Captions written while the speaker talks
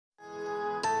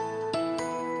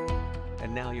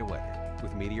And now your weather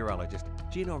with meteorologist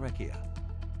Gino Recchia.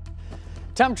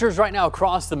 Temperatures right now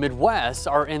across the Midwest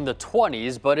are in the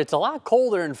 20s, but it's a lot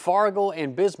colder in Fargo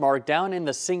and Bismarck, down in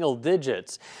the single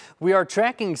digits. We are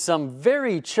tracking some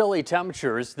very chilly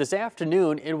temperatures. This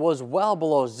afternoon, it was well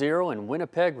below zero in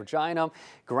Winnipeg, Regina,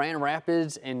 Grand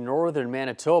Rapids, and northern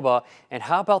Manitoba. And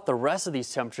how about the rest of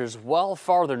these temperatures well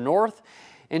farther north?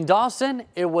 In Dawson,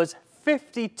 it was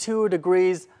 52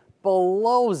 degrees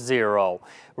below zero.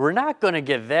 We're not going to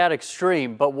get that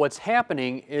extreme, but what's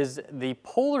happening is the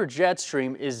polar jet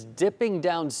stream is dipping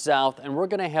down south, and we're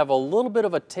going to have a little bit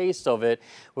of a taste of it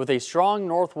with a strong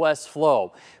northwest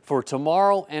flow for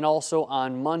tomorrow and also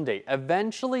on Monday.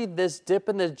 Eventually, this dip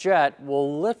in the jet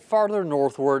will lift farther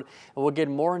northward, and we'll get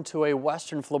more into a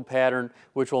western flow pattern,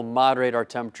 which will moderate our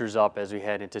temperatures up as we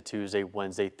head into Tuesday,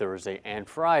 Wednesday, Thursday, and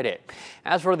Friday.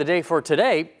 As for the day for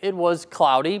today, it was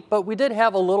cloudy, but we did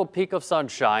have a little peak of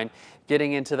sunshine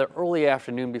getting into the early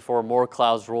afternoon before more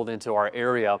clouds rolled into our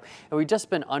area. And we've just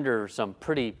been under some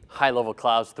pretty high-level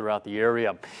clouds throughout the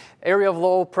area. Area of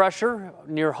low pressure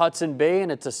near Hudson Bay and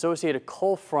its associated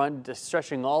cold front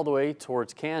stretching all the way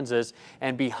towards Kansas.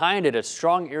 And behind it, a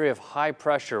strong area of high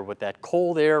pressure with that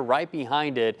cold air right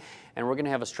behind it. And we're going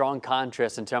to have a strong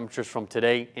contrast in temperatures from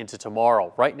today into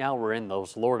tomorrow. Right now, we're in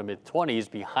those lower to mid-20s.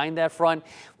 Behind that front,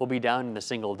 we'll be down in the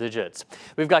single digits.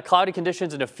 We've got cloudy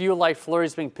conditions and a few light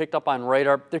flurries being picked up on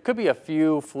radar. There could be a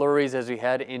few flurries as we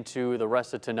head into the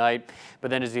rest of tonight. But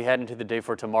then as we head into the day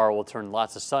for tomorrow, we'll turn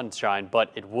lots of sunshine,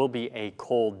 but it will be a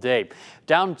cold day.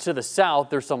 Down to the south,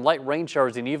 there's some light rain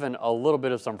showers and even a little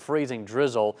bit of some freezing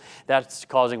drizzle. That's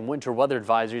causing winter weather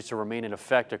advisories to remain in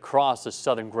effect across the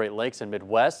southern Great Lakes and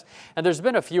Midwest. And there's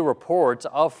been a few reports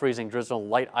of freezing drizzle and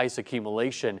light ice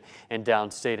accumulation in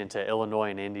downstate into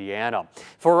Illinois and Indiana.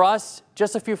 For us,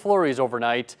 just a few flurries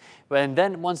overnight. And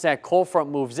then once that cold front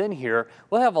moves in here,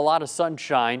 we'll have a lot of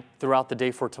sunshine throughout the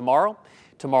day for tomorrow.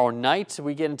 Tomorrow night,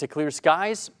 we get into clear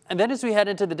skies. And then as we head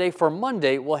into the day for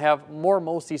Monday, we'll have more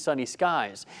mostly sunny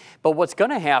skies. But what's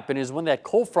going to happen is when that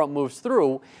cold front moves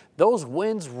through, those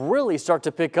winds really start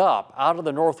to pick up out of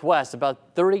the northwest,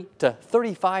 about 30 to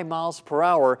 35 miles per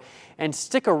hour, and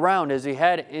stick around as we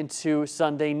head into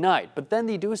Sunday night. But then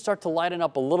they do start to lighten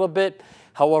up a little bit.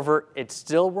 However, it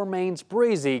still remains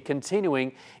breezy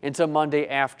continuing into Monday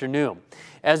afternoon.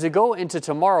 As we go into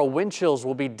tomorrow, wind chills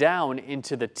will be down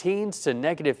into the teens to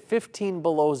negative 15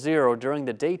 below zero during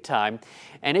the daytime,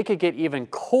 and it could get even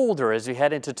colder as we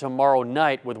head into tomorrow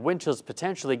night, with wind chills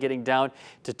potentially getting down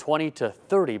to 20 to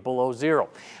 30 below zero.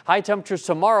 High temperatures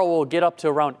tomorrow will get up to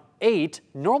around 8,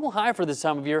 normal high for this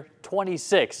time of year,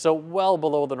 26, so well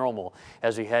below the normal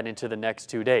as we head into the next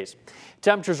 2 days.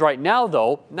 Temperatures right now,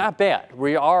 though, not bad.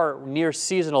 We are near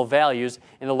seasonal values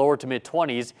in the lower to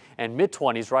mid-20s and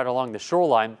mid-20s right along the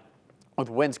shoreline, with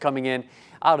winds coming in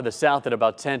out of the south at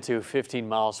about 10 to 15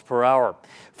 miles per hour.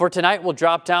 For tonight, we'll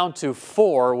drop down to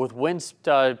 4 with winds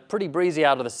pretty breezy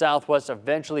out of the southwest,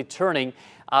 eventually turning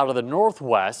out of the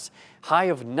northwest. High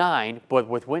of 9, but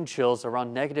with wind chills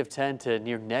around negative 10 to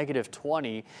near negative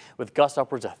 20, with gusts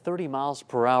upwards of 30 miles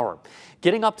per hour.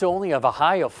 Getting up to only have a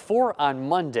high of 4 on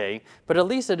Monday, but at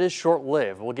least it is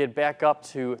short-lived. We'll get back up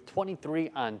to 23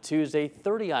 on Tuesday,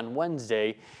 30 on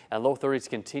Wednesday, and low 30s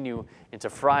continue into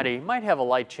Friday. Might have a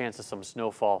light chance of some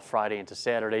snowfall Friday into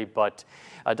Saturday, but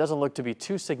it doesn't look to be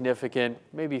too significant.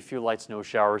 Maybe a few light snow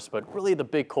showers, but really the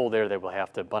big cold air that we'll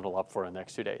have to bundle up for the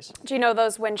next 2 days. Gino,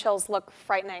 those wind chills look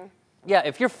frightening. Yeah,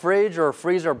 if your fridge or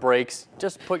freezer breaks,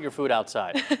 just put your food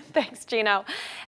outside. Thanks, Gino.